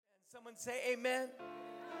Someone say amen.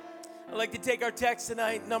 I'd like to take our text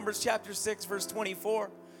tonight, Numbers chapter 6, verse 24.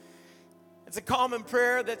 It's a common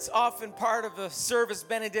prayer that's often part of a service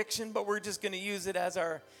benediction, but we're just going to use it as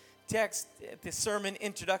our text at the sermon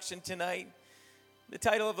introduction tonight. The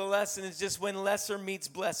title of the lesson is just When Lesser Meets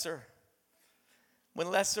Blesser. When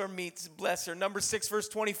Lesser Meets Blesser. Numbers 6, verse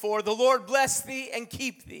 24. The Lord bless thee and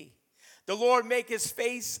keep thee. The Lord make his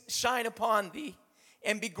face shine upon thee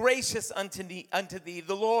and be gracious unto thee.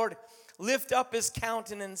 The Lord lift up his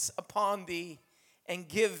countenance upon thee and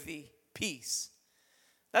give thee peace.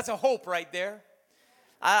 That's a hope right there.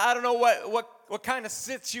 I don't know what kind of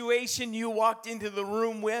situation you walked into the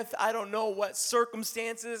room with. I don't know what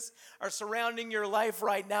circumstances are surrounding your life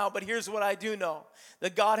right now, but here's what I do know.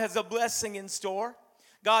 That God has a blessing in store.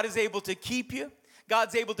 God is able to keep you.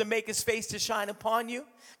 God's able to make his face to shine upon you.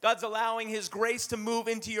 God's allowing his grace to move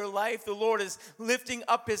into your life. The Lord is lifting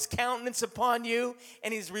up his countenance upon you,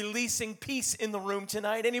 and he's releasing peace in the room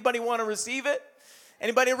tonight. Anybody want to receive it?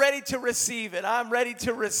 Anybody ready to receive it? I'm ready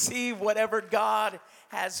to receive whatever God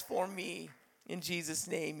has for me. In Jesus'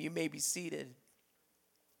 name, you may be seated.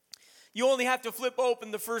 You only have to flip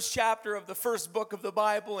open the first chapter of the first book of the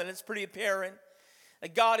Bible, and it's pretty apparent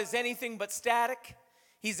that God is anything but static.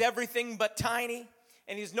 He's everything but tiny,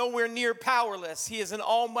 and he's nowhere near powerless. He is an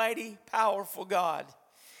almighty, powerful God.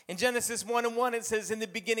 In Genesis 1:1, it says, in the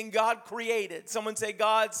beginning, God created. Someone say,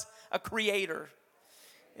 God's a creator.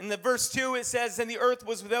 In the verse 2, it says, and the earth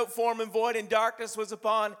was without form and void, and darkness was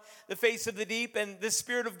upon the face of the deep, and the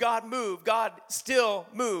Spirit of God moved. God still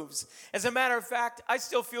moves. As a matter of fact, I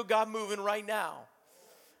still feel God moving right now.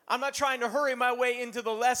 I'm not trying to hurry my way into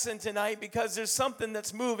the lesson tonight because there's something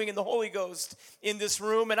that's moving in the Holy Ghost in this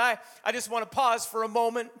room. And I just want to pause for a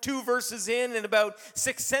moment, 2 verses in and about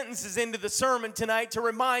 6 sentences into the sermon tonight to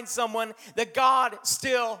remind someone that God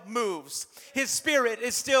still moves. His Spirit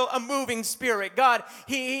is still a moving Spirit. God,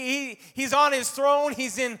 He's on his throne.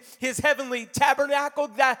 He's in his heavenly tabernacle.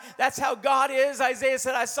 That's how God is. Isaiah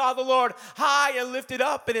said, I saw the Lord high and lifted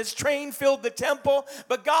up, and his train filled the temple.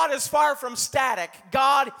 But God is far from static.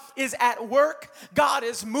 God is at work. God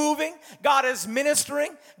is moving. God is ministering.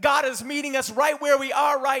 God is meeting us right where we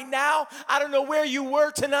are right now. I don't know where you were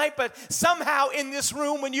tonight, but somehow in this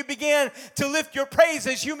room when you began to lift your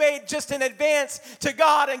praises, you made just an advance to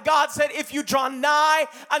God. And God said, if you draw nigh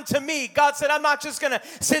unto me, God said, I'm not just going to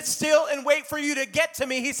sit still and wait for you to get to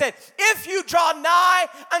me. He said, if you draw nigh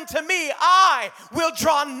unto me, I will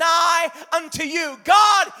draw nigh unto you.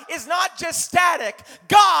 God is not just static.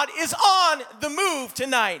 God is on the move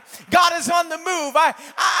tonight. God is on the move.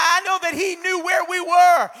 I know that he knew where we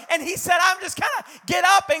were. And he said, I'm just kind of get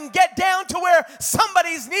up and get down to where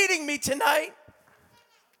somebody's needing me tonight.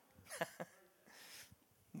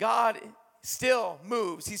 God still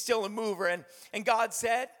moves. He's still a mover. And God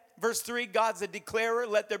said, verse 3, God's a declarer,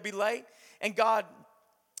 let there be light.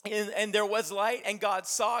 And there was light, and God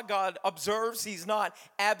saw, God observes. He's not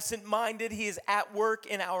absent-minded. He is at work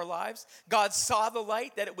in our lives. God saw the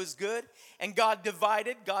light, that it was good, and God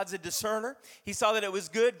divided. God's a discerner. He saw that it was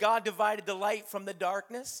good. God divided the light from the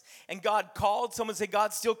darkness, and God called. Someone say,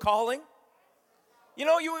 God's still calling. You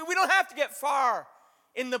know, we don't have to get far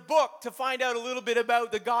in the book to find out a little bit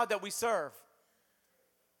about the God that we serve.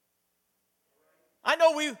 I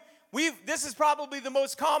know this is probably the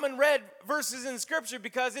most common read verses in Scripture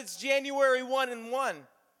because it's January 1 and 1.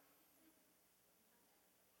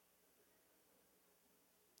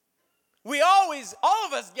 All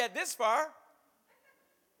of us get this far.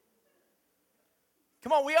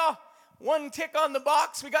 Come on, we all, one tick on the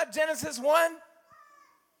box. We got Genesis 1.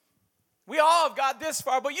 We all have got this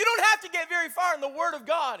far, but you don't have to get very far in the Word of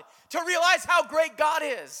God to realize how great God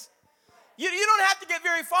is. You don't have to get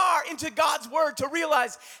very far into God's word to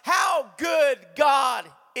realize how good God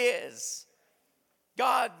is.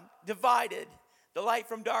 God divided the light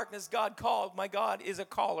from darkness. God called. My God is a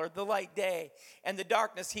caller. The light day and the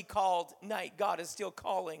darkness he called night. God is still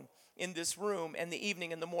calling in this room, and the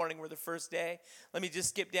evening and the morning were the first day. Let me just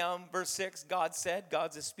skip down verse 6. God said,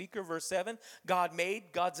 God's a speaker. Verse 7, God made,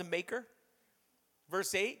 God's a maker.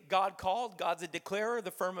 Verse 8, God called, God's a declarer,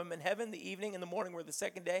 the firmament heaven, the evening and the morning were the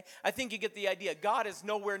second day. I think you get the idea. God is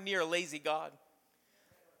nowhere near a lazy God.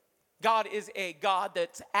 God is a God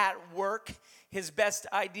that's at work. His best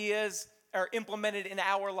ideas are implemented in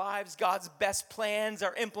our lives. God's best plans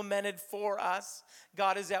are implemented for us.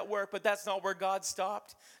 God is at work, but that's not where God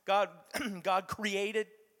stopped. God created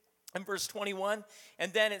in verse 21,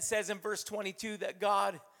 and then it says in verse 22 that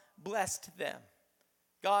God blessed them.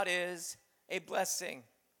 God is a blessing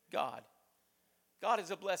God. God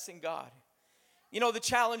is a blessing God. The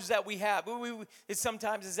challenge that we have is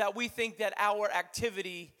sometimes that we think that our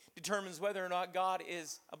activity determines whether or not God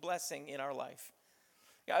is a blessing in our life.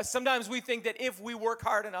 Sometimes we think that if we work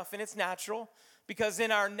hard enough, and it's natural, because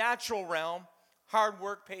in our natural realm, hard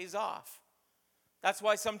work pays off. That's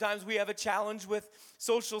why sometimes we have a challenge with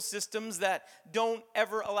social systems that don't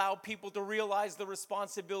ever allow people to realize the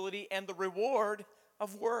responsibility and the reward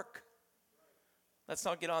of work. Let's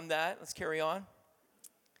not get on that. Let's carry on.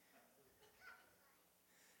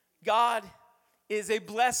 God is a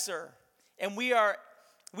blesser, and we are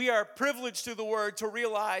privileged through the word to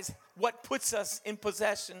realize what puts us in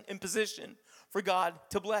position for God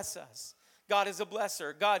to bless us. God is a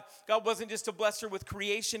blesser. God wasn't just a blesser with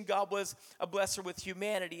creation. God was a blesser with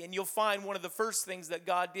humanity. And you'll find one of the first things that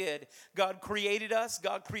God did. God created us.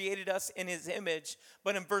 God created us in his image.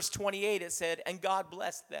 But in verse 28 it said, and God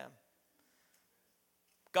blessed them.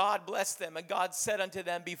 God blessed them, and God said unto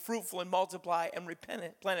them, be fruitful and multiply and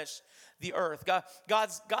replenish the earth.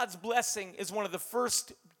 God's blessing is one of the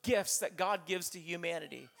first gifts that God gives to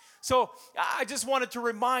humanity. So I just wanted to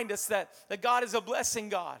remind us that God is a blessing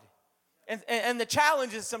God. And the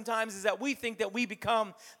challenge is sometimes is that we think that we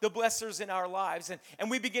become the blessers in our lives. And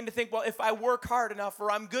we begin to think, well, if I work hard enough or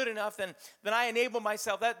I'm good enough, then I enable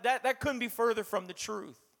myself. That couldn't be further from the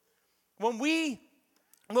truth. When we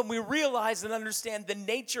realize and understand the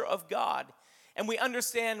nature of God, and we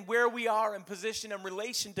understand where we are in position in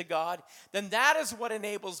relation to God, then that is what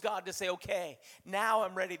enables God to say, okay, now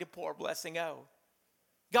I'm ready to pour blessing out.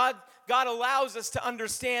 God allows us to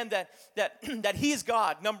understand that he's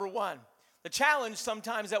God, number one. The challenge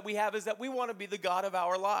sometimes that we have is that we want to be the God of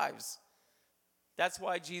our lives. That's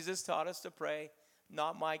why Jesus taught us to pray,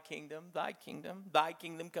 not my kingdom, thy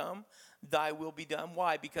kingdom come, thy will be done.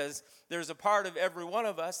 Why? Because there's a part of every one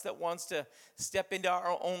of us that wants to step into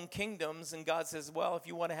our own kingdoms, and God says, well, if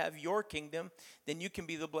you want to have your kingdom, then you can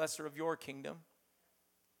be the blesser of your kingdom.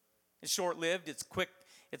 It's short-lived, it's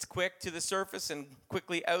quick to the surface and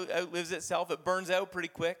quickly outlives itself. It burns out pretty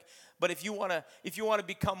quick. But if you want to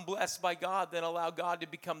become blessed by God, then allow God to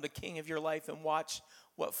become the king of your life and watch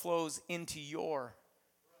what flows into your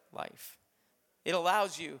life. It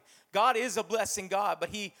allows you. God is a blessing God, but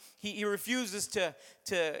he refuses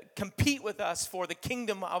to compete with us for the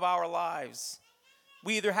kingdom of our lives.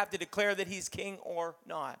 We either have to declare that he's king or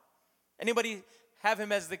not. Anybody have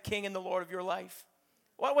him as the king and the Lord of your life?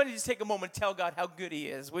 Why don't you just take a moment and tell God how good he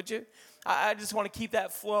is, would you? I just want to keep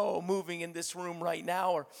that flow moving in this room right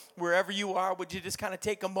now, or wherever you are. Would you just kind of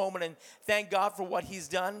take a moment and thank God for what he's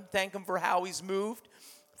done? Thank him for how he's moved.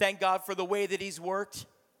 Thank God for the way that he's worked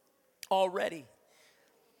already.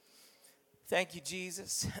 Thank you,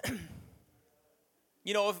 Jesus.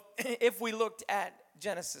 If we looked at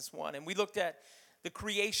Genesis 1 and we looked at the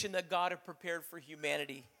creation that God had prepared for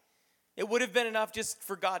humanity, it would have been enough just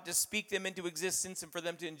for God to speak them into existence and for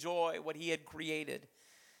them to enjoy what he had created.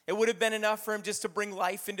 It would have been enough for him just to bring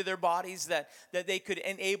life into their bodies that they could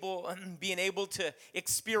being able to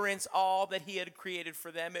experience all that he had created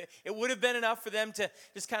for them. It would have been enough for them to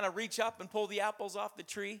just kind of reach up and pull the apples off the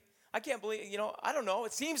tree. I can't believe, I don't know.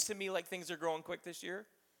 It seems to me like things are growing quick this year.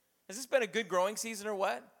 Has this been a good growing season or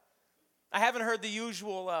what? I haven't heard the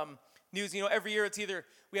usual news. Every year it's either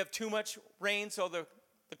we have too much rain, so the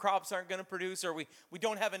crops aren't going to produce, or we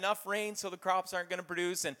don't have enough rain, so the crops aren't going to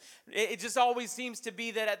produce. And it just always seems to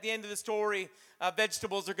be that at the end of the story,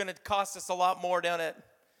 vegetables are going to cost us a lot more down at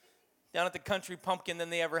the country pumpkin than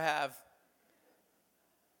they ever have.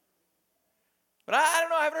 But I don't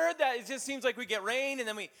know, I haven't heard that. It just seems like we get rain and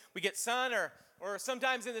then we get sun, or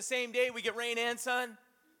sometimes in the same day we get rain and sun.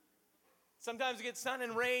 Sometimes we get sun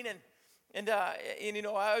and rain, and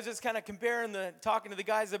I was just kind of talking to the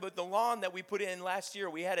guys about the lawn that we put in last year.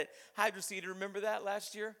 We had it hydro-seeded. Remember that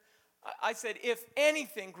last year? I said, if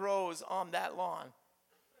anything grows on that lawn,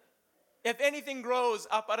 if anything grows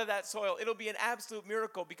up out of that soil, it'll be an absolute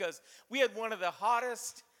miracle, because we had one of the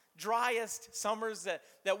hottest, driest summers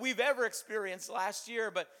that we've ever experienced last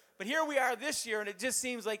year. But here we are this year, and it just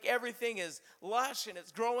seems like everything is lush and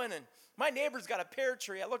it's growing. And my neighbor's got a pear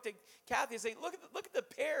tree. I looked at Kathy and said, look at the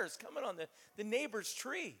pears coming on the neighbor's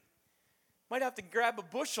tree. Might have to grab a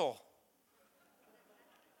bushel.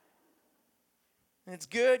 And it's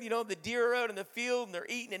good, the deer are out in the field and they're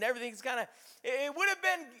eating and everything's it would have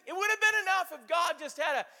been enough if God just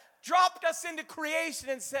had dropped us into creation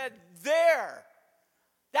and said, there,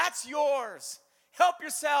 that's yours. Help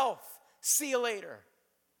yourself. See you later.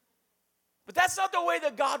 But that's not the way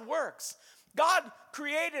that God works. God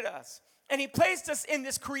created us, and he placed us in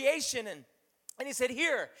this creation, And he said,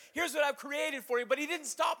 here's what I've created for you. But he didn't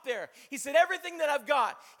stop there. He said, everything that I've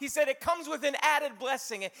got, he said, it comes with an added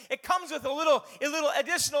blessing. It comes with a little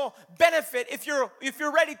additional benefit if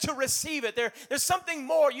you're ready to receive it. There's something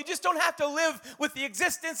more. You just don't have to live with the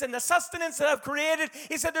existence and the sustenance that I've created.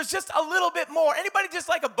 He said, there's just a little bit more. Anybody just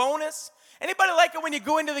like a bonus? Anybody like it when you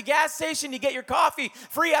go into the gas station, you get your coffee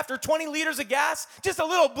free after 20 liters of gas? Just a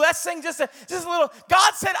little blessing, just a little.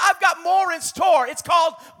 God said, I've got more in store. It's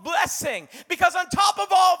called blessing. Because on top of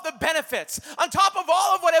all of the benefits, on top of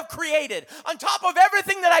all of what I've created, on top of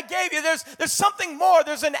everything that I gave you, there's something more.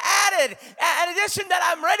 There's an addition that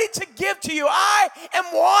I'm ready to give to you. I am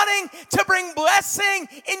wanting to bring blessing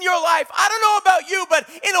in your life. I don't know about you, but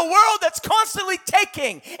in a world that's constantly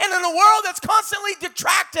taking, and in a world that's constantly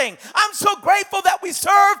detracting, I'm so grateful that we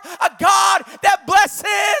serve a God that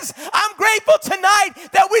blesses. I'm grateful tonight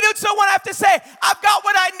that we don't so want to have to say, I've got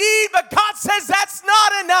what I need, but God says that's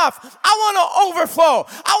not enough. I want to overflow.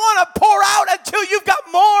 I want to pour out until you've got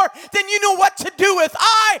more than you know what to do with.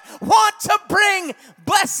 I want to bring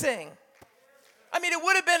blessing. I mean, it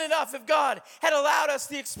would have been enough if God had allowed us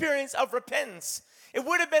the experience of repentance. It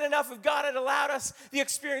would have been enough if God had allowed us the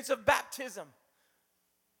experience of baptism.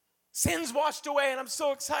 Sins washed away, and I'm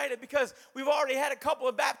so excited because we've already had a couple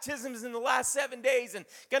of baptisms in the last 7 days and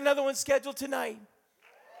got another one scheduled tonight.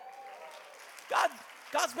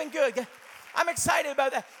 God's been good. I'm excited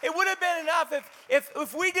about that. It would have been enough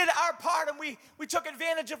if we did our part and we took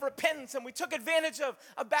advantage of repentance and we took advantage of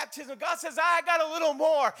baptism. God says, I got a little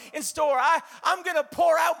more in store. I'm going to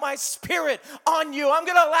pour out my spirit on you. I'm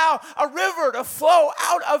going to allow a river to flow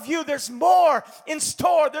out of you. There's more in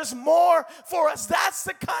store. There's more for us. That's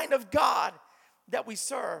the kind of God that we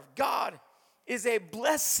serve. God is a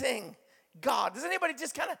blessing God. Does anybody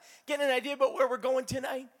just kind of get an idea about where we're going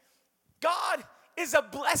tonight? God is a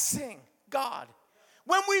blessing God.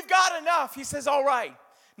 When we've got enough, he says, all right,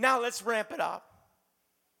 now let's ramp it up.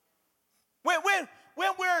 When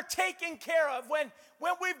we're taken care of, when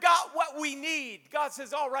we've got what we need, God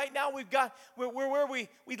says, all right, now we're where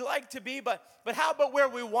we'd like to be, but how about where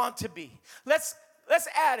we want to be? Let's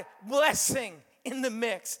add blessing in the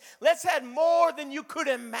mix. Let's add more than you could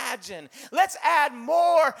imagine. Let's add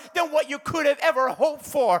more than what you could have ever hoped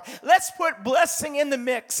for. Let's put blessing in the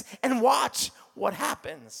mix and watch what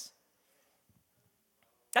happens.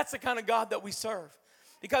 That's the kind of God that we serve.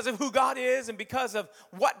 Because of who God is and because of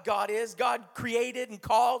what God is, God created and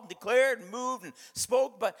called, declared and moved and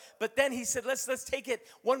spoke. But then he said, let's take it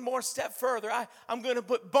one more step further. I'm going to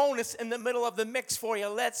put bonus in the middle of the mix for you.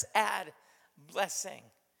 Let's add blessing.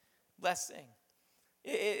 Blessing.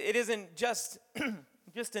 It isn't just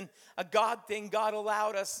a God thing. God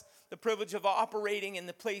allowed us the privilege of operating in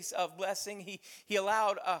the place of blessing. He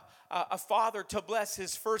allowed a father to bless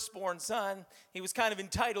his firstborn son. He was kind of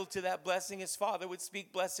entitled to that blessing. His father would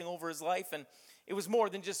speak blessing over his life, and it was more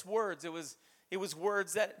than just words. It was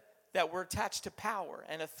words that were attached to power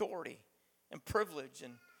and authority and privilege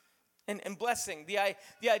and blessing. The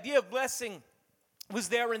idea of blessing was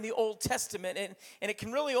there in the Old Testament, and it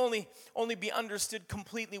can really only be understood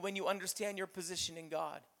completely when you understand your position in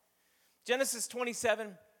God. Genesis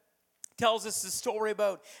 27 tells us the story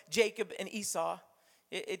about Jacob and Esau.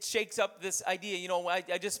 It shakes up this idea. You know,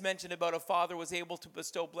 I just mentioned about a father was able to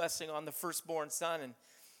bestow blessing on the firstborn son.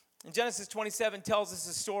 And Genesis 27 tells us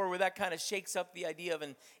a story where that kind of shakes up the idea of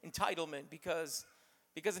an entitlement because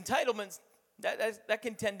entitlements, that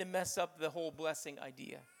can tend to mess up the whole blessing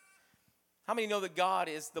idea. How many know that God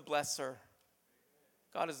is the blesser?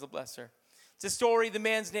 God is the blesser. It's a story. The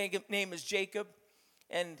man's name is Jacob,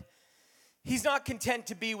 and he's not content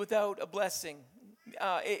to be without a blessing.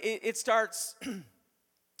 It starts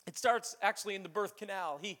actually in the birth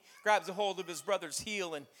canal. He grabs a hold of his brother's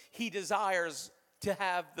heel, and he desires to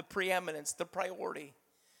have the preeminence, the priority.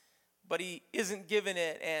 But he isn't given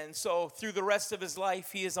it, and so through the rest of his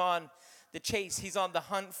life, he is on the chase. He's on the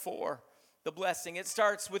hunt for the blessing. It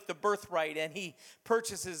starts with the birthright, and he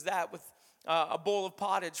purchases that with a bowl of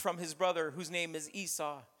pottage from his brother, whose name is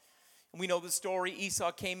Esau. We know the story.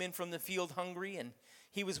 Esau came in from the field hungry, and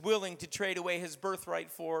he was willing to trade away his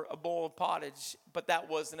birthright for a bowl of pottage, but that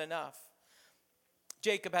wasn't enough.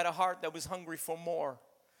 Jacob had a heart that was hungry for more,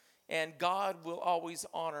 and God will always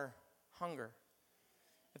honor hunger.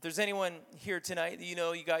 If there's anyone here tonight that you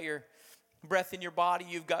know you got your breath in your body,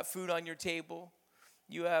 you've got food on your table,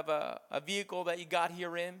 you have a vehicle that you got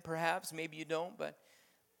here in, perhaps, maybe you don't, but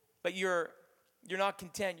you're not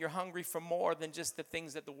content. You're hungry for more than just the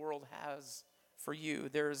things that the world has for you.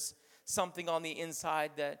 There's something on the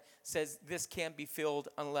inside that says this can't be filled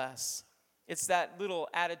unless. It's that little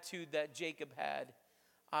attitude that Jacob had.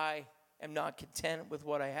 I am not content with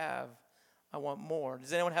what I have. I want more.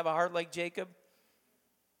 Does anyone have a heart like Jacob?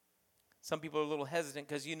 Some people are a little hesitant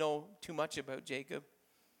because you know too much about Jacob.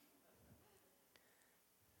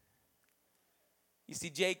 You see,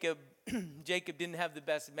 Jacob didn't have the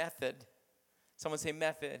best method. Someone say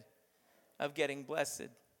method of getting blessed.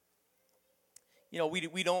 You know,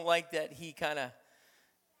 we don't like that he kind of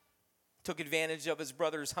took advantage of his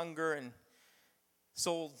brother's hunger and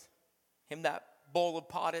sold him that bowl of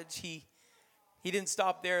pottage. He didn't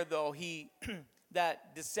stop there, though.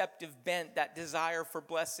 That deceptive bent, that desire for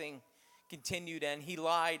blessing continued, and he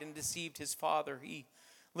lied and deceived his father. He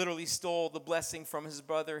literally stole the blessing from his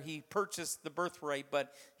brother. He purchased the birthright,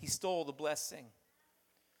 but he stole the blessing.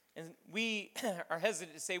 And we are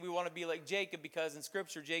hesitant to say we want to be like Jacob because in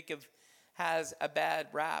Scripture, Jacob has a bad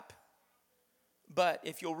rap. But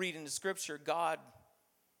if you'll read in the Scripture, God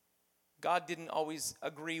didn't always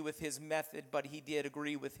agree with his method, but he did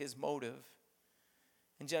agree with his motive.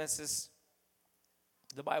 In Genesis,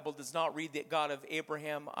 the Bible does not read the God of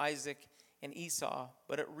Abraham, Isaac, and Esau,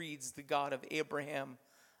 but it reads the God of Abraham,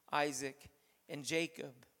 Isaac, and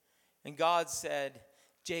Jacob. And God said,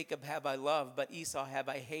 Jacob have I loved, but Esau have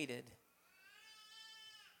I hated.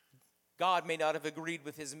 God may not have agreed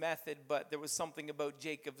with his method, but there was something about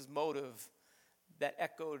Jacob's motive that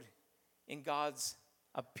echoed in God's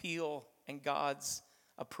appeal and God's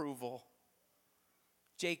approval.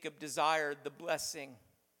 Jacob desired the blessing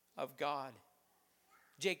of God.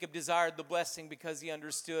 Jacob desired the blessing because he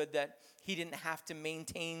understood that he didn't have to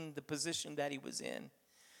maintain the position that he was in.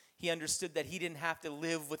 He understood that he didn't have to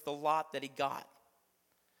live with the lot that he got.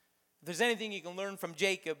 If there's anything you can learn from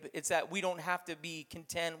Jacob, it's that we don't have to be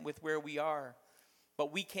content with where we are,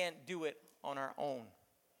 but we can't do it on our own.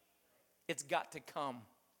 It's got to come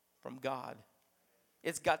from God.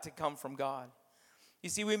 It's got to come from God. You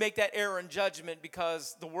see, we make that error in judgment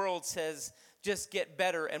because the world says, just get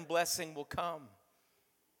better and blessing will come.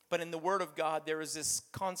 But in the Word of God, there is this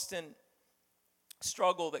constant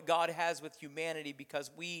struggle that God has with humanity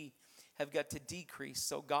because we have got to decrease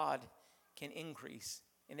so God can increase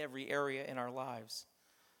in every area in our lives.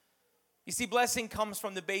 You see, blessing comes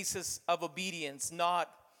from the basis of obedience, not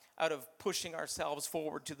out of pushing ourselves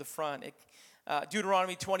forward to the front.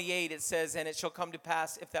 Deuteronomy 28, it says, and it shall come to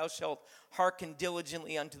pass if thou shalt hearken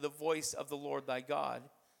diligently unto the voice of the Lord thy God.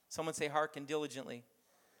 Someone say hearken diligently.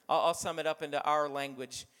 I'll sum it up into our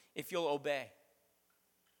language. If you'll obey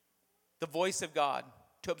the voice of God,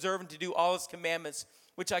 to observe and to do all his commandments,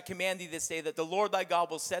 which I command thee this day, that the Lord thy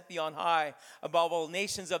God will set thee on high above all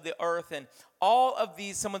nations of the earth, and all of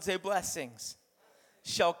these, someone say blessings,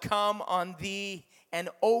 shall come on thee and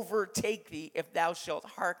overtake thee if thou shalt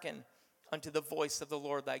hearken unto the voice of the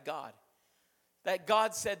Lord thy God. That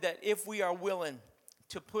God said that if we are willing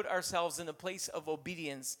to put ourselves in a place of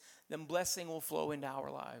obedience, then blessing will flow into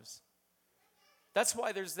our lives. That's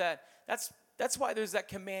why there's that. That's why there's that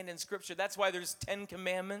command in Scripture. That's why there's 10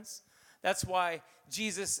 commandments. That's why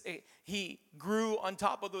Jesus, he grew on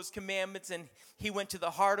top of those commandments and he went to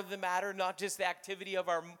the heart of the matter, not just the activity of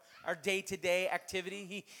our day-to-day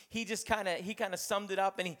activity. He just kind of summed it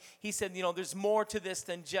up and he said, you know, there's more to this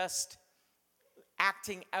than just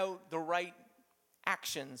acting out the right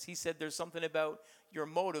actions. He said there's something about your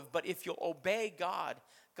motive. But if you'll obey God,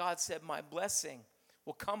 God said, my blessing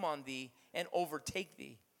will come on thee and overtake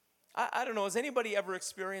thee. I don't know, has anybody ever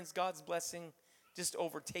experienced God's blessing just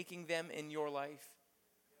overtaking them in your life?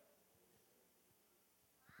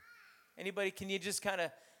 Anybody, can you just kind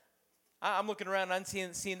of, I'm looking around and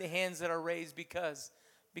I'm seeing the hands that are raised because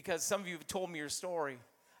some of you have told me your story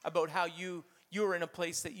about how you were in a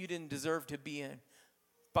place that you didn't deserve to be in,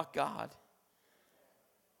 but God.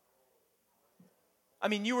 I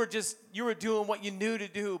mean, you were doing what you knew to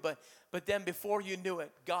do, but then before you knew it,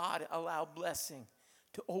 God allowed blessing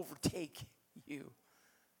to overtake you.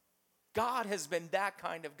 God has been that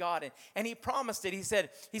kind of God, and he promised it. He said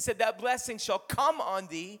that blessing shall come on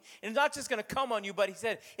thee, and it's not just going to come on you, but he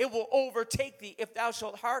said it will overtake thee if thou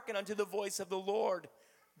shalt hearken unto the voice of the Lord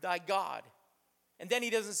thy God. And then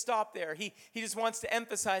he doesn't stop there. He just wants to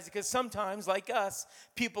emphasize it because sometimes, like us,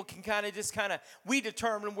 people can we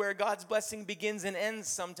determine where God's blessing begins and ends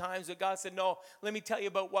sometimes. But God said, no, let me tell you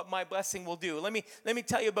about what my blessing will do. Let me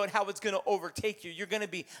tell you about how it's going to overtake you. You're going to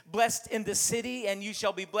be blessed in the city and you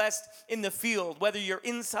shall be blessed in the field. Whether you're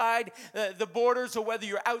inside the borders or whether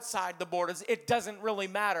you're outside the borders, it doesn't really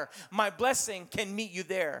matter. My blessing can meet you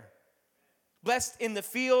there. Blessed in the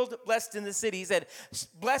field, blessed in the city. He said,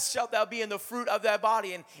 blessed shalt thou be in the fruit of thy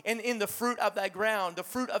body, and in the fruit of thy ground, the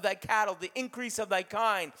fruit of thy cattle, the increase of thy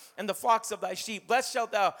kind, and the flocks of thy sheep. Blessed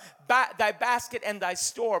shalt thou thy basket and thy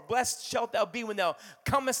store. Blessed shalt thou be when thou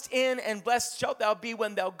comest in, and blessed shalt thou be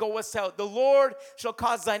when thou goest out. The Lord shall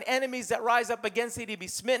cause thine enemies that rise up against thee to be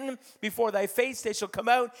smitten before thy face. They shall come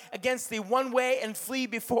out against thee one way and flee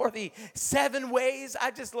before thee 7 ways.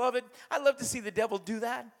 I just love it. I love to see the devil do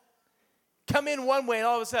that. Come in one way and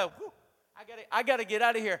all of a sudden, whew, I gotta get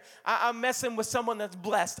out of here. I'm messing with someone that's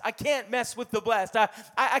blessed. I can't mess with the blessed.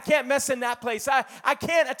 I can't mess in that place. I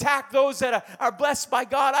can't attack those that are blessed by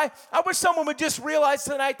God. I wish someone would just realize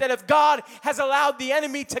tonight that if God has allowed the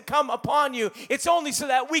enemy to come upon you, it's only so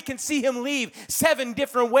that we can see him leave 7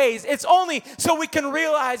 different ways. It's only so we can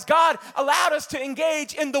realize God allowed us to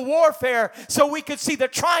engage in the warfare so we could see the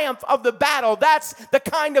triumph of the battle. That's the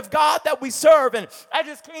kind of God that we serve. And I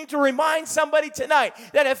just came to remind somebody tonight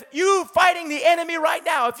that if you fighting the enemy right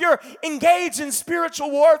now, if you're engaged in spiritual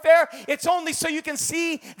warfare, it's only so you can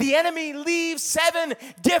see the enemy leave 7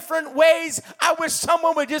 different ways. I wish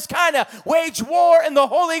someone would just kind of wage war in the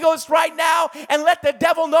Holy Ghost right now and let the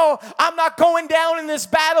devil know I'm not going down in this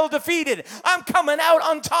battle defeated. I'm coming out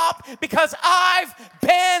on top because I've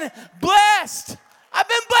been blessed. I've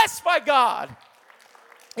been blessed by God.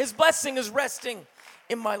 His blessing is resting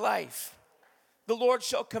in my life. The Lord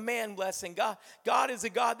shall command blessing. God is a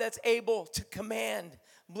God that's able to command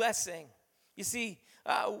blessing. You see,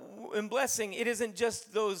 in blessing, it isn't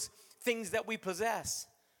just those things that we possess.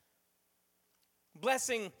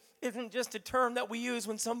 Blessing isn't just a term that we use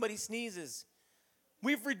when somebody sneezes.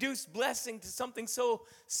 We've reduced blessing to something so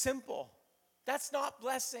simple. That's not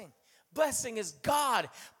blessing. Blessing is God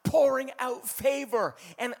pouring out favor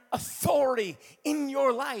and authority in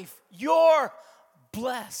your life. You're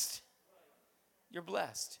blessed. You're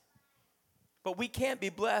blessed. But we can't be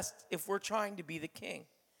blessed if we're trying to be the king.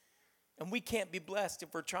 And we can't be blessed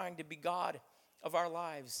if we're trying to be God of our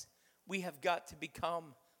lives. We have got to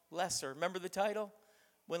become lesser. Remember the title?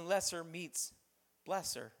 When lesser meets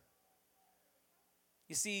blesser.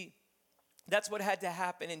 You see, that's what had to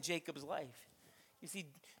happen in Jacob's life. You see,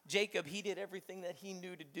 Jacob, he did everything that he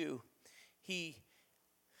knew to do. He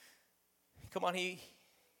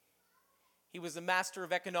was the master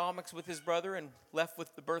of economics with his brother and left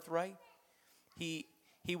with the birthright. He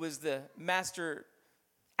was the master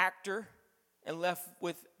actor and left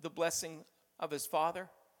with the blessing of his father.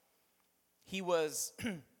 He was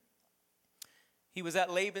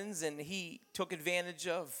at Laban's and he took advantage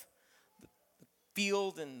of the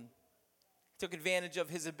field and took advantage of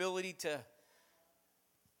his ability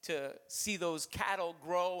to see those cattle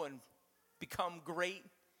grow and become great.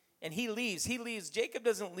 And he leaves. Jacob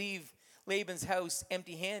doesn't leave Laban's house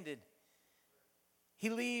empty-handed. He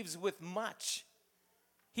leaves with much.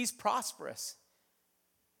 He's prosperous.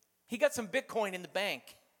 He got some Bitcoin in the bank.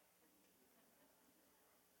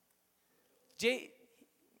 He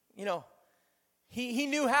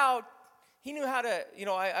knew how to,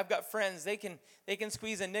 I've got friends, they can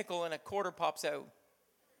squeeze a nickel and a quarter pops out.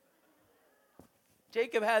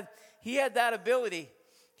 Jacob had that ability.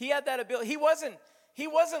 He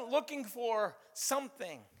wasn't looking for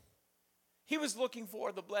something. He was looking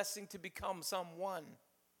for the blessing to become someone.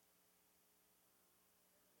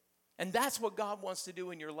 And that's what God wants to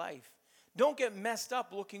do in your life. Don't get messed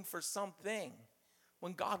up looking for something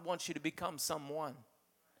when God wants you to become someone.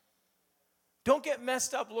 Don't get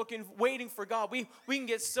messed up waiting for God. We can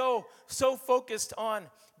get so focused on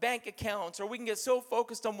bank accounts, or we can get so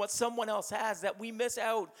focused on what someone else has that we miss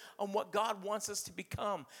out on what God wants us to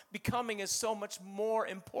become. Becoming is so much more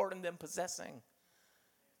important than possessing.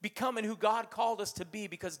 Becoming who God called us to be,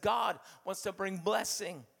 because God wants to bring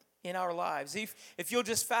blessing in our lives. If you'll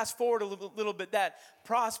just fast forward a little bit, that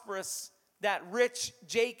rich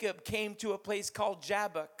Jacob came to a place called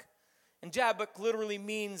Jabbok. And Jabbok literally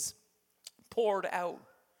means poured out.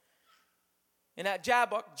 And at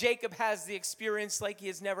Jabbok, Jacob has the experience like he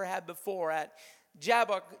has never had before. At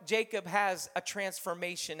Jabbok, Jacob has a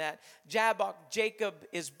transformation. At Jabbok, Jacob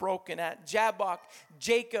is broken. At Jabbok,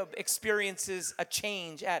 Jacob experiences a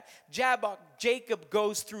change. At Jabbok, Jacob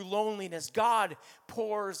goes through loneliness. God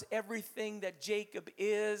pours everything that Jacob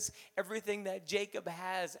is, everything that Jacob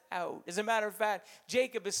has out. As a matter of fact,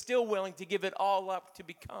 Jacob is still willing to give it all up to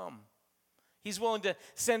become. He's willing to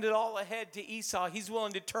send it all ahead to Esau. He's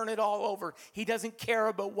willing to turn it all over. He doesn't care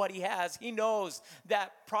about what he has. He knows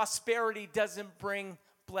that prosperity doesn't bring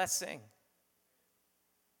blessing.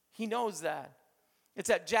 He knows that. It's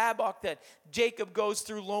at Jabbok that Jacob goes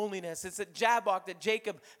through loneliness. It's at Jabbok that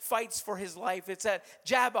Jacob fights for his life. It's at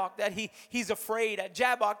Jabbok that he's afraid. At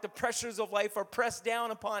Jabbok, the pressures of life are pressed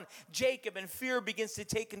down upon Jacob, and fear begins to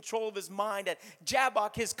take control of his mind. At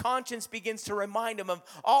Jabbok, his conscience begins to remind him of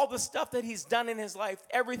all the stuff that he's done in his life.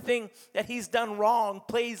 Everything that he's done wrong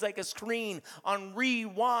plays like a screen on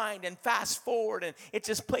rewind and fast forward, and it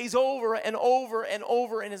just plays over and over and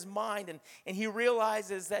over in his mind. And he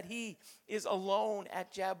realizes that he is alone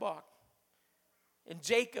at Jabbok. And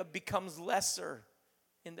Jacob becomes lesser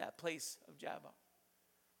in that place of Jabbok.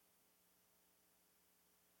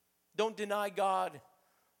 Don't deny God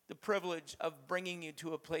the privilege of bringing you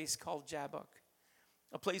to a place called Jabbok.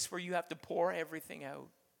 A place where you have to pour everything out.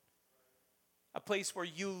 A place where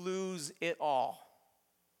you lose it all.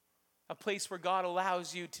 A place where God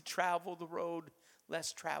allows you to travel the road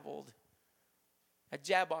less traveled. At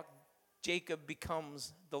Jabbok, Jacob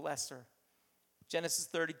becomes the lesser. Genesis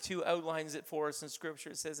 32 outlines it for us in Scripture.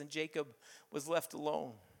 It says, and Jacob was left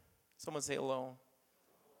alone. Someone say alone.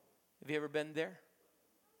 Have you ever been there?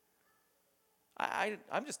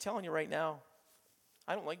 I'm just telling you right now,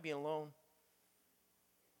 I don't like being alone.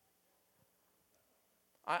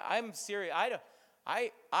 I'm serious.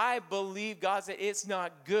 I believe God said it's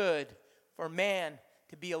not good for man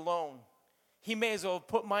to be alone. He may as well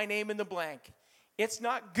put my name in the blank. It's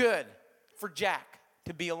not good for Jack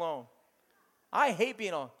to be alone. I hate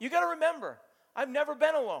being alone. You got to remember, I've never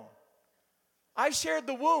been alone. I shared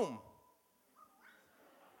the womb.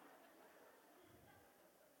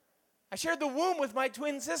 I shared the womb with my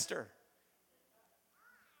twin sister.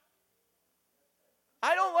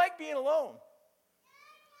 I don't like being alone.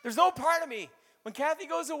 There's no part of me. When Kathy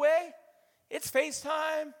goes away, it's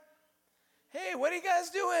FaceTime. Hey, what are you guys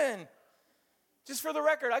doing? Just for the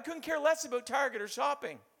record, I couldn't care less about Target or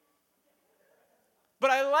shopping. But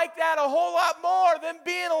I like that a whole lot more than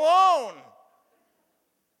being alone.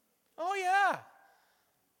 Oh, yeah.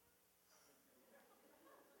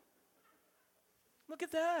 Look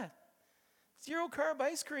at that. 0 carb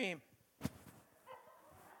ice cream.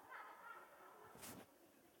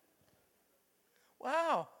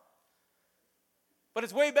 Wow. But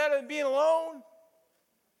it's way better than being alone.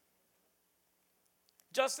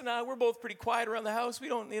 Justin and I, we're both pretty quiet around the house. We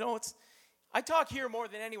don't, I talk here more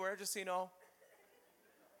than anywhere, just so you know.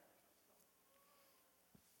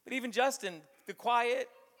 But even Justin, the quiet,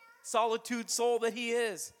 solitude soul that he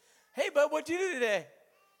is. Hey, bud, what'd you do today?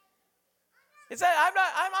 It's that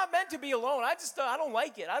I'm not meant to be alone. I don't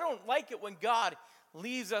like it. I don't like it when God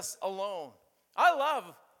leaves us alone. I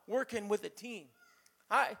love working with a team.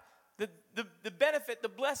 The benefit, the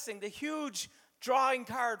blessing, the huge drawing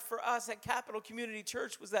card for us at Capital Community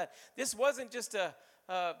Church was that this wasn't just a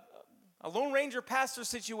Lone Ranger pastor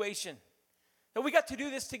situation. That we got to do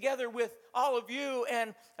this together with all of you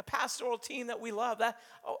and a pastoral team that we love.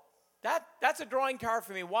 That's a drawing card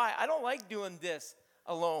for me. Why? I don't like doing this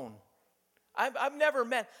alone. I've never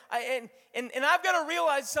met, and I've got to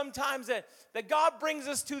realize sometimes that God brings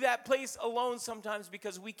us to that place alone sometimes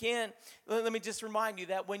because we can't. Let me just remind you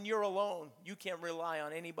that when you're alone, you can't rely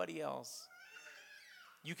on anybody else.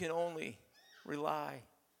 You can only rely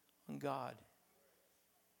on God.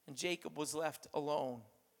 And Jacob was left alone.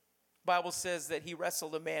 The Bible says that he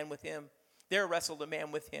wrestled a man with him. There wrestled a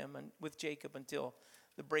man with him and with Jacob until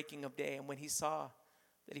the breaking of day. And when he saw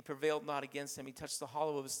that he prevailed not against him, he touched the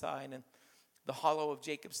hollow of his thigh, and the hollow of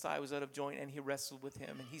Jacob's thigh was out of joint, and he wrestled with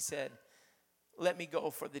him. And he said, let me go,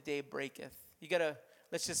 for the day breaketh.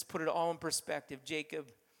 Let's just put it all in perspective.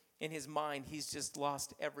 Jacob, in his mind, he's just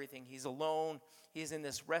lost everything. He's alone. He's in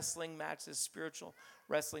this wrestling match, this spiritual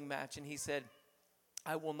wrestling match. And he said,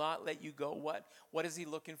 I will not let you go. What is he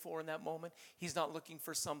looking for in that moment? He's not looking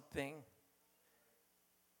for something.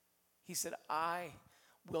 He said, I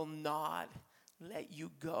will not let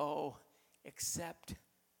you go except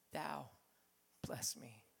thou bless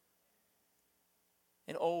me.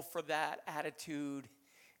 And oh, for that attitude,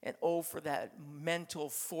 and oh, for that mental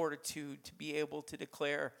fortitude to be able to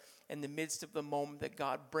declare in the midst of the moment that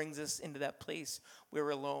God brings us into that place where we're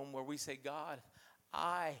alone, where we say, God,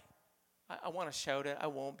 I want to shout it. I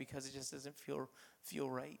won't, because it just doesn't feel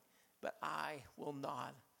right. But I will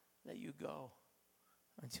not let you go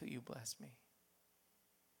until you bless me.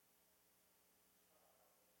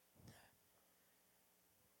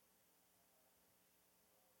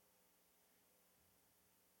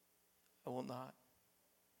 I will not.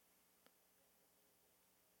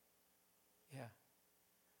 Yeah.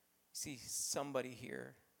 See, somebody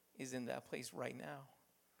here is in that place right now.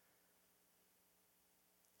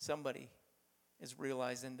 Somebody is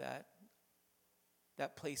realizing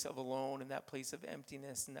that place of alone and that place of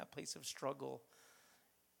emptiness and that place of struggle,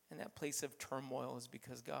 And that place of turmoil is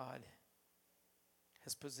because God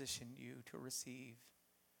has positioned you to receive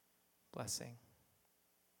blessing.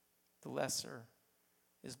 The lesser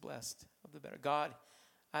is blessed of the better. God,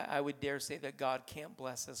 I would dare say that God can't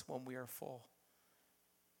bless us when we are full.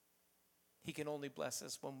 He can only bless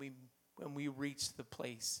us when we reach the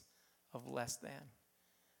place of less than,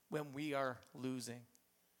 when we are losing,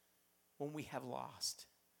 when we have lost,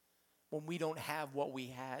 when we don't have what we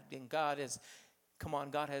had. And God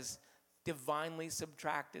has divinely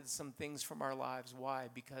subtracted some things from our lives. Why?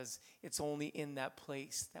 Because it's only in that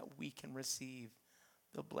place that we can receive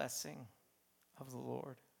the blessing of the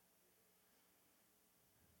Lord.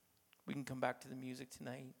 We can come back to the music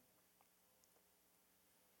tonight.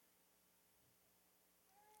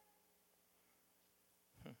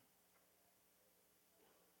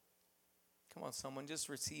 Come on, someone, just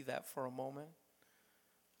receive that for a moment.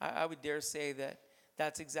 I would dare say that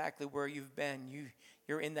that's exactly where you've been.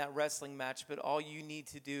 You're in that wrestling match, but all you need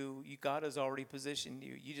to do, God has already positioned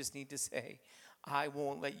you. You just need to say, I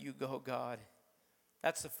won't let you go, God.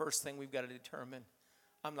 That's the first thing we've got to determine.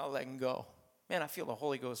 I'm not letting go. Man, I feel the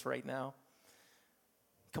Holy Ghost right now.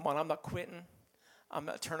 Come on, I'm not quitting. I'm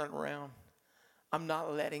not turning around. I'm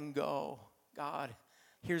not letting go. God,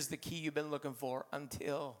 here's the key you've been looking for: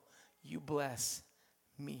 until you bless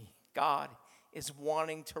me. God is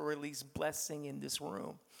wanting to release blessing in this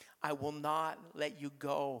room. I will not let you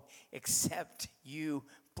go except you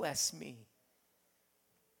bless me.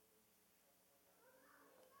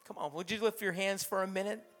 Come on, would you lift your hands for a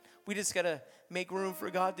minute? We just got to make room for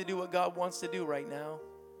God to do what God wants to do right now.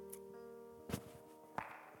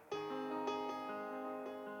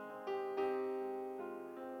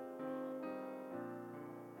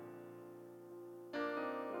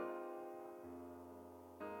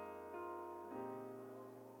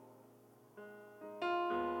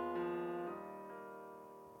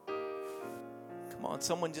 Come on,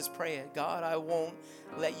 someone just pray it. God, I won't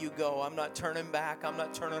let you go. I'm not turning back. I'm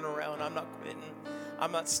not turning around. I'm not quitting.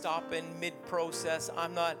 I'm not stopping mid-process.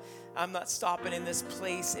 I'm not stopping in this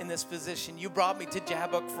place, in this position. You brought me to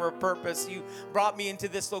Jabbok for a purpose. You brought me into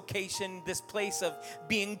this location, this place of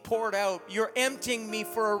being poured out. You're emptying me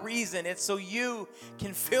for a reason. It's so you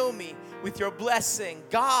can fill me with your blessing.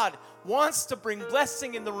 God wants to bring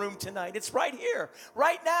blessing in the room tonight. It's right here,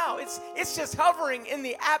 right now. It's just hovering in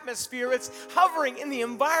the atmosphere. It's hovering in the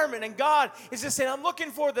environment. And God is just saying, I'm looking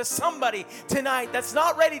for the somebody tonight that's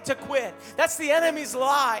not ready to quit. That's the enemy's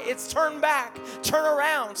lie. It's turn back, turn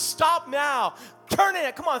around, stop now. Turn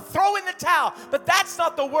it. Come on, throw in the towel. But that's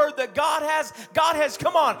not the word that God has. God has,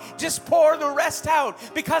 come on, just pour the rest out,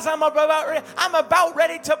 because I'm about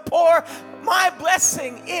ready to pour my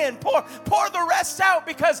blessing in. Pour the rest out,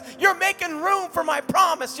 because you're making room for my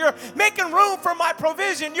promise. You're making room for my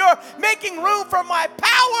provision. You're making room for my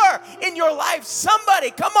power in your life.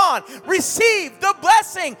 Somebody, come on, receive the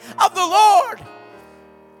blessing of the Lord.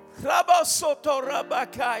 Rabasoto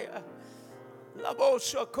Rabakaya.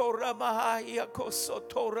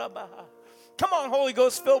 Come on, Holy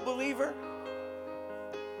Ghost filled believer. In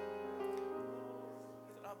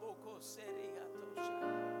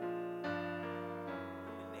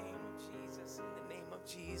the name of Jesus, in the name of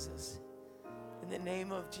Jesus, in the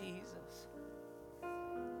name of Jesus,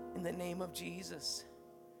 in the name of Jesus.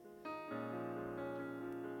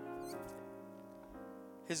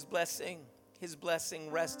 His blessing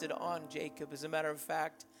rested on Jacob. As a matter of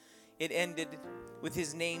fact, it ended with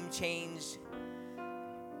his name changed.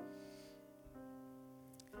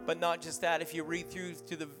 But not just that. If you read through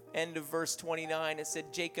to the end of verse 29, it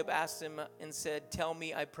said, Jacob asked him and said, tell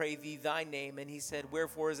me, I pray thee, thy name. And he said,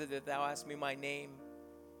 wherefore is it that thou askest me my name?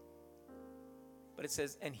 But it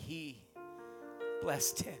says, and he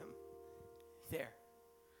blessed him there.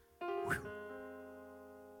 Whew.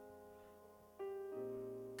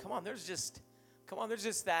 Come on, there's just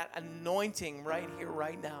that anointing right here,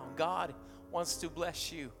 right now. God wants to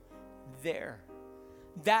bless you there.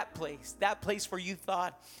 That place where you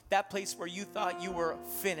thought you were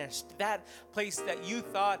finished. That place that you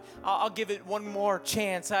thought, I'll give it one more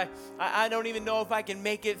chance. I don't even know if I can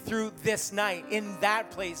make it through this night. In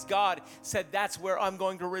that place, God said, that's where I'm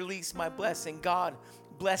going to release my blessing. God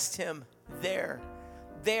blessed him there.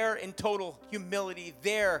 There in total humility,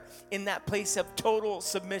 there in that place of total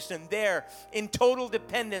submission, there in total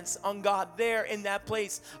dependence on God, there in that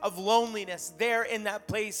place of loneliness, there in that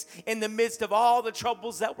place in the midst of all the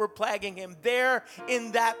troubles that were plaguing him, there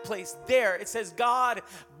in that place, there. It says God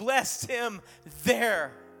blessed him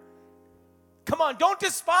there. Come on, don't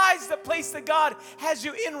despise the place that God has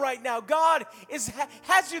you in right now. God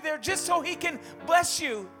has you there just so he can bless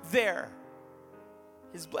you there.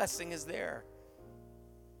 His blessing is there.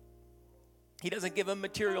 He doesn't give him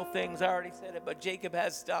material things. I already said it, but Jacob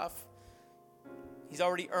has stuff. He's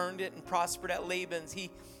already earned it and prospered at Laban's.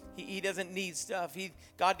 He doesn't need stuff.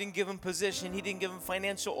 God didn't give him position. He didn't give him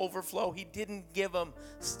financial overflow. He didn't give him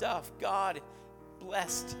stuff. God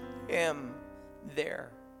blessed him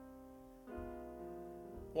there.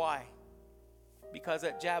 Why? Because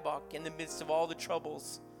at Jabbok, in the midst of all the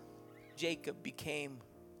troubles, Jacob became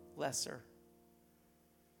lesser.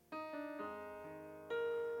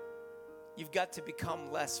 You've got to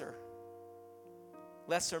become lesser.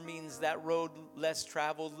 Lesser means that road less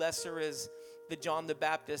traveled. Lesser is the John the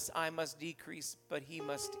Baptist, I must decrease, but he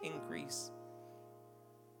must increase.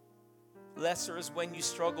 Lesser is when you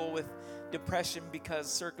struggle with depression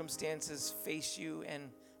because circumstances face you and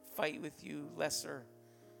fight with you. Lesser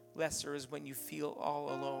is when you feel all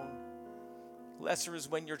alone. Lesser is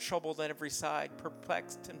when you're troubled on every side,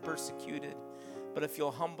 perplexed and persecuted. But if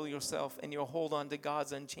you'll humble yourself and you'll hold on to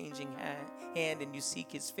God's unchanging hand and you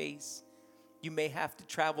seek his face, you may have to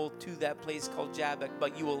travel to that place called Jabbok,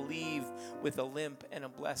 but you will leave with a limp and a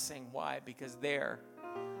blessing. Why? Because there,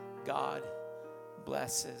 God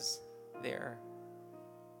blesses there.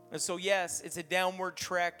 And so, yes, it's a downward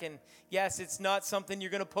trek. And yes, it's not something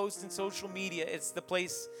you're going to post in social media. It's the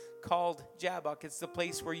place called Jabbok. It's the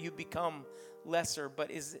place where you become lesser.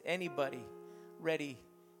 But is anybody ready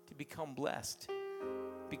to become blessed?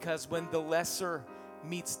 Because when the lesser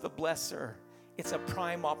meets the blesser, it's a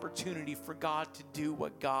prime opportunity for God to do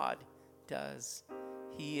what God does.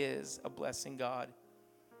 He is a blessing God.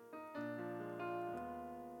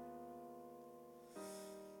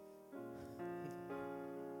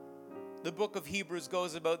 The book of Hebrews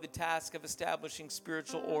goes about the task of establishing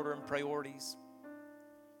spiritual order and priorities.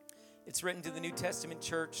 It's written to the New Testament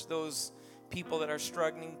church, those people that are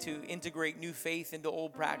struggling to integrate new faith into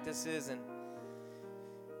old practices. And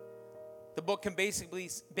the book can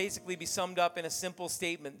basically be summed up in a simple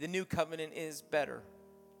statement: the new covenant is better.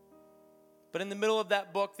 But in the middle of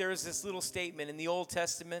that book, there is this little statement. In the Old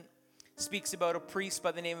Testament, speaks about a priest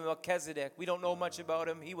by the name of Melchizedek. We don't know much about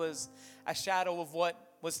him. He was a shadow of what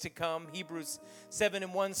was to come. Hebrews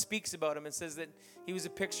 7:1 speaks about him and says that he was a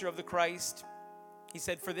picture of the Christ. He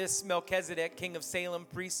said, "For this Melchizedek, king of Salem,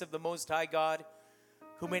 priest of the Most High God,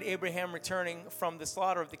 who made Abraham returning from the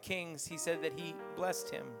slaughter of the kings," he said that he blessed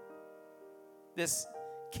him. This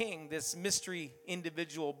king, this mystery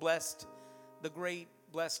individual, blessed the great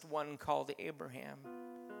blessed one called Abraham.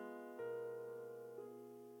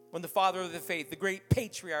 When the father of the faith, the great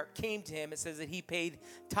patriarch, came to him, it says that he paid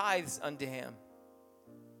tithes unto him.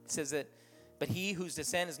 It says that, but he whose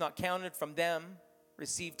descent is not counted from them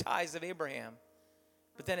received tithes of Abraham.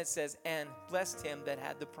 But then it says, and blessed him that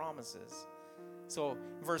had the promises. So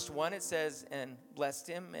verse 1 it says, and blessed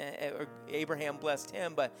him, or Abraham blessed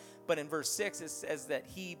him, but in verse 6 it says that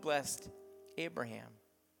he blessed Abraham.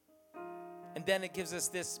 And then it gives us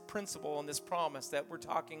this principle and this promise that we're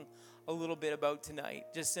talking a little bit about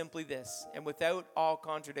tonight. Just simply this, and without all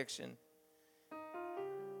contradiction,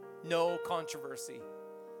 no controversy,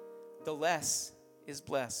 the less is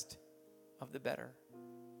blessed of the better.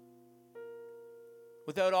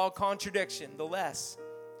 Without all contradiction, the less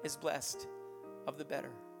is blessed of the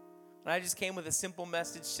better. And I just came with a simple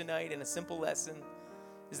message tonight and a simple lesson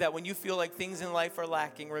is that when you feel like things in life are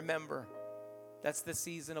lacking, remember, that's the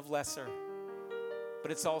season of lesser. But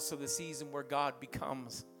it's also the season where God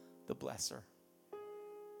becomes the blesser.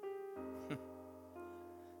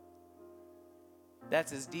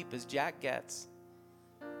 That's as deep as Jack gets.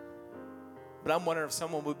 But I'm wondering if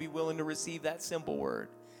someone would be willing to receive that simple word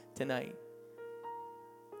tonight.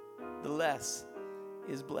 The less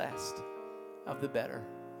is blessed of the better.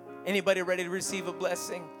 Anybody ready to receive a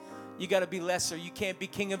blessing? You got to be lesser. You can't be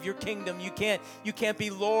king of your kingdom. You can't be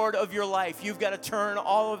Lord of your life. You've got to turn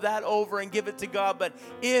all of that over and give it to God. But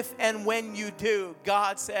if and when you do,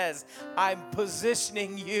 God says, I'm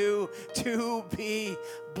positioning you to be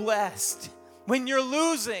blessed. When you're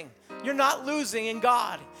losing, you're not losing in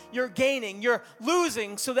God. You're gaining. You're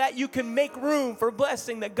losing so that you can make room for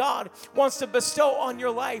blessing that God wants to bestow on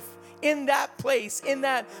your life. In that place, in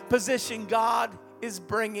that position, God is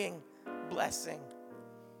bringing blessing.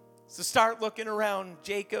 So start looking around,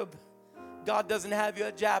 Jacob. God doesn't have you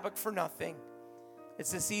at Jabbok for nothing.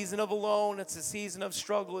 It's a season of alone. It's a season of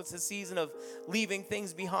struggle. It's a season of leaving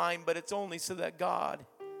things behind, but it's only so that God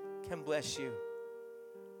can bless you.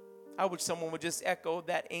 I wish someone would just echo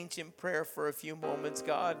that ancient prayer for a few moments.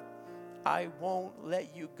 God, I won't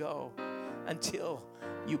let you go until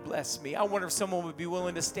you bless me. I wonder if someone would be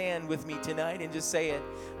willing to stand with me tonight and just say it.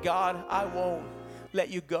 God, I won't let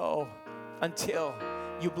you go until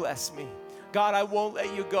you bless me. God, I won't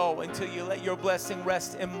let you go until you let your blessing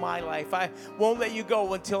rest in my life. I won't let you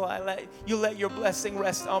go until you let your blessing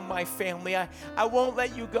rest on my family. I won't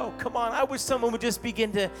let you go. Come on, I wish someone would just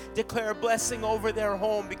begin to declare a blessing over their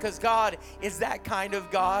home, because God is that kind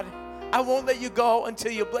of God. I won't let you go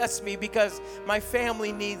until you bless me, because my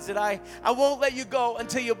family needs it. I won't let you go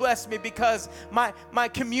until you bless me, because my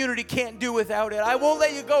community can't do without it. I won't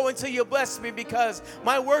let you go until you bless me, because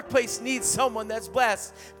my workplace needs someone that's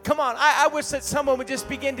blessed. Come on, I wish that someone would just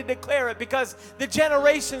begin to declare it, because the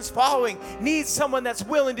generations following need someone that's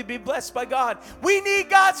willing to be blessed by God. We need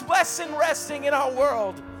God's blessing resting in our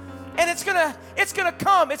world. And it's gonna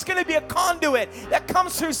come. It's gonna be a conduit that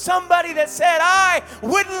comes through somebody that said, I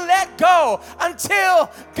wouldn't let go until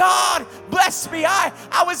God blessed me. I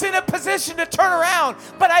was in a position to turn around,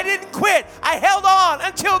 but I didn't quit. I held on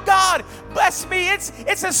until God blessed me.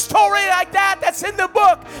 It's a story like that that's in the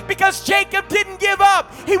book, because Jacob didn't give up.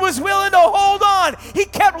 He was willing to hold on. He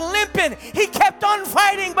kept limping. He kept on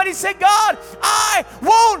fighting, but he said, God, I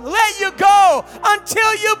won't let you go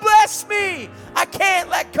until you bless me. I can't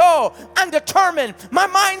let go. I'm determined. My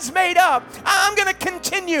mind's made up. I'm going to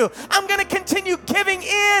continue. I'm going to continue giving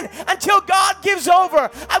in until God gives over.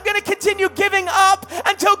 I'm going to continue giving up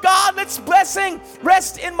until God lets blessing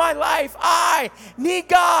rest in my life. I need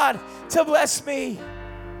God to bless me.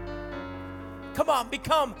 Come on,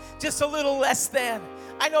 become just a little less than.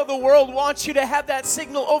 I know the world wants you to have that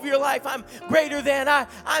signal over your life. I'm greater than,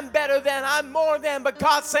 I'm better than, I'm more than. But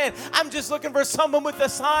God's saying, I'm just looking for someone with a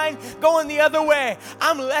sign going the other way.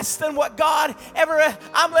 I'm less than what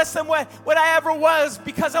I'm less than what I ever was,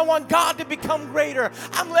 because I want God to become greater.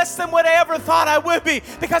 I'm less than what I ever thought I would be,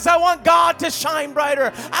 because I want God to shine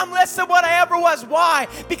brighter. I'm less than what I ever was. Why?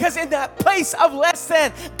 Because in that place of less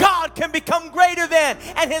than, God can become greater than.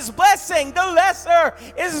 And his blessing, the lesser,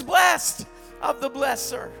 is blessed of the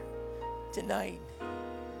blesser tonight.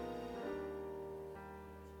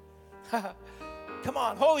 Come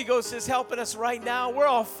on, Holy Ghost is helping us right now. We're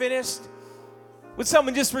all finished. Would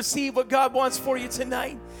someone just receive what God wants for you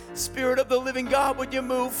tonight? Spirit of the living God, would you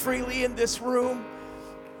move freely in this room?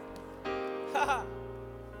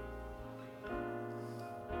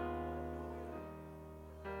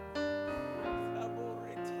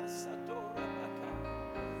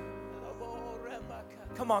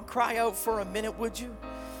 Come on, cry out for a minute, would you?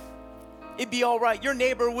 It'd be all right. Your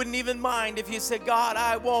neighbor wouldn't even mind if you said, God,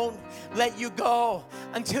 I won't let you go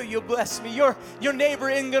until you bless me. Your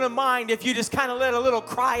neighbor isn't going to mind if you just kind of let a little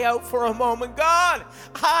cry out for a moment. God,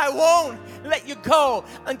 I won't let you go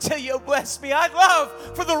until you bless me. I'd love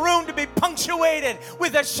for the room to be punctuated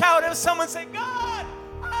with a shout of someone saying, God,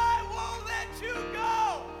 I won't let you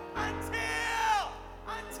go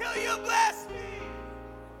until you bless me.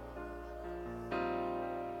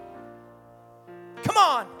 Come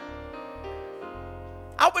on.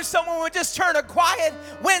 I wish someone would just turn a quiet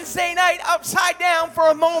Wednesday night upside down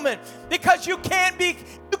for a moment, because you can't be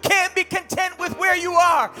content with where you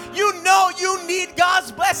are. You know you need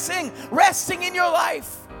God's blessing resting in your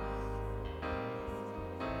life.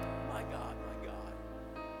 My God, my God,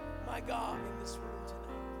 my God, in this room tonight.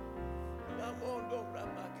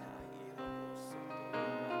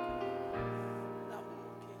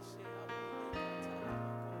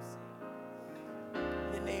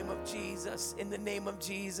 Jesus, in the name of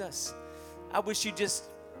Jesus. I wish you just,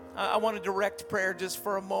 I want to direct prayer just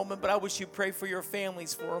for a moment, but I wish you pray for your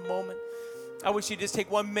families for a moment. I wish you just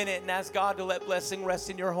take 1 minute and ask God to let blessing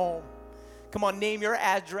rest in your home. Come on, name your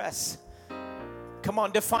address. Come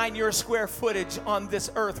on, define your square footage on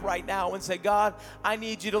this earth right now and say, God, I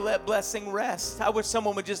need you to let blessing rest. I wish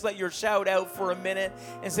someone would just let your shout out for a minute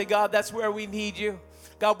and say, God, that's where we need you.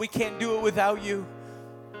 God, we can't do it without you.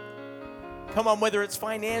 Come on, whether it's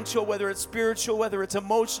financial, whether it's spiritual, whether it's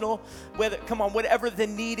emotional, whatever the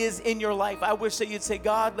need is in your life, I wish that you'd say,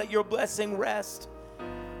 God, let your blessing rest.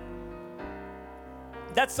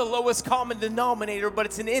 That's the lowest common denominator, but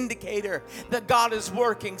it's an indicator that God is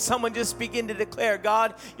working. Someone just begin to declare,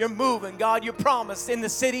 God, you're moving. God, you promised in the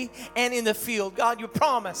city and in the field. God, you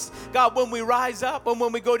promised. God, when we rise up and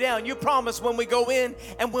when we go down, you promised when we go in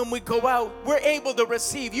and when we go out, we're able to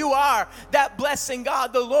receive. You are that blessing,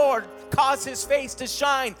 God. The Lord cause his face to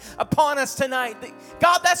shine upon us tonight.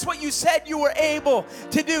 God, that's what you said you were able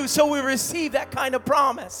to do, so we receive that kind of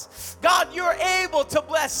promise. God, you're able to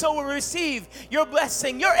bless, so we receive your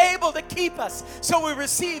blessing. You're able to keep us, so we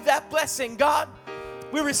receive that blessing. God,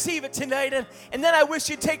 we receive it tonight. And then I wish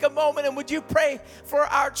you'd take a moment and would you pray for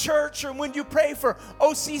our church, or would you pray for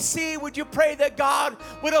OCC? Would you pray that God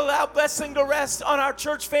would allow blessing to rest on our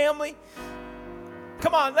church family?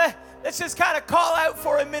 Come on, let's just kind of call out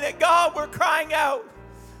for a minute. God, we're crying out.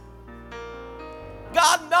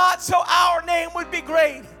 God, not so our name would be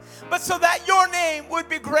great, but so that your name would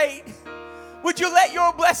be great. Would you let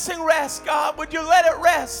your blessing rest, God? Would you let it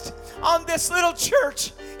rest on this little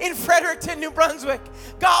church in Fredericton, New Brunswick?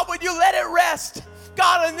 God, would you let it rest,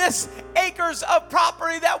 God, on this acres of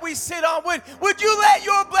property that we sit on? Would you let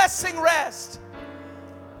your blessing rest?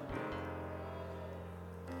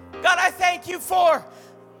 God, I thank you for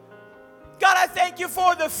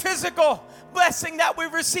the physical blessing that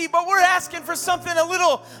we've received, but we're asking for something a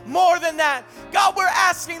little more than that. God, we're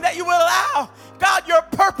asking that you will allow, God, your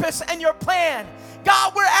purpose and your plan.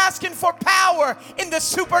 God, we're asking for power in the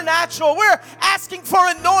supernatural. We're asking for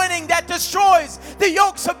anointing that destroys the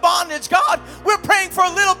yokes of bondage. God, we're praying for a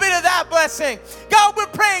little bit of that blessing. God, we're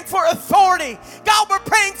praying for authority. God, we're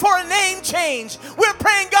praying for a name change. We're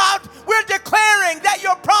praying, God, we're declaring that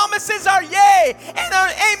your promises are yea and are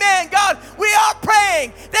amen. God, we are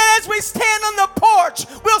praying that as we stand on the porch,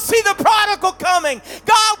 we'll see the prodigal coming.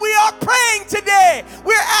 God, we are praying today.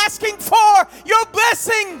 We're asking for your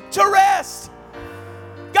blessing to rest.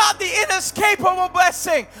 God, the inescapable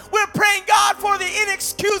blessing. We're praying, God, for the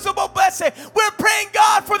inexcusable blessing. We're praying,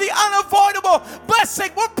 God, for the unavoidable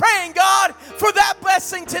blessing. We're praying, God, for that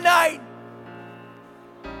blessing tonight.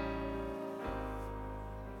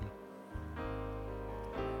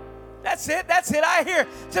 That's it. I hear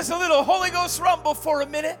just a little Holy Ghost rumble for a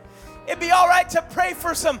minute. It'd be all right to pray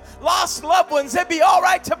for some lost loved ones. It'd be all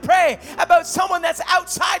right to pray about someone that's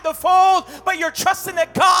outside the fold, but you're trusting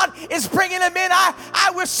that God is bringing them in.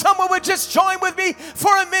 I wish someone would just join with me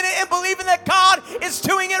for a minute and believing that God is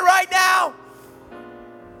doing it right now.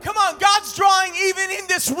 Come on, God's drawing even in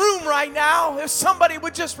this room right now. If somebody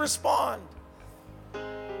would just respond.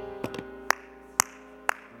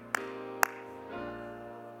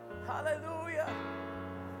 Hallelujah.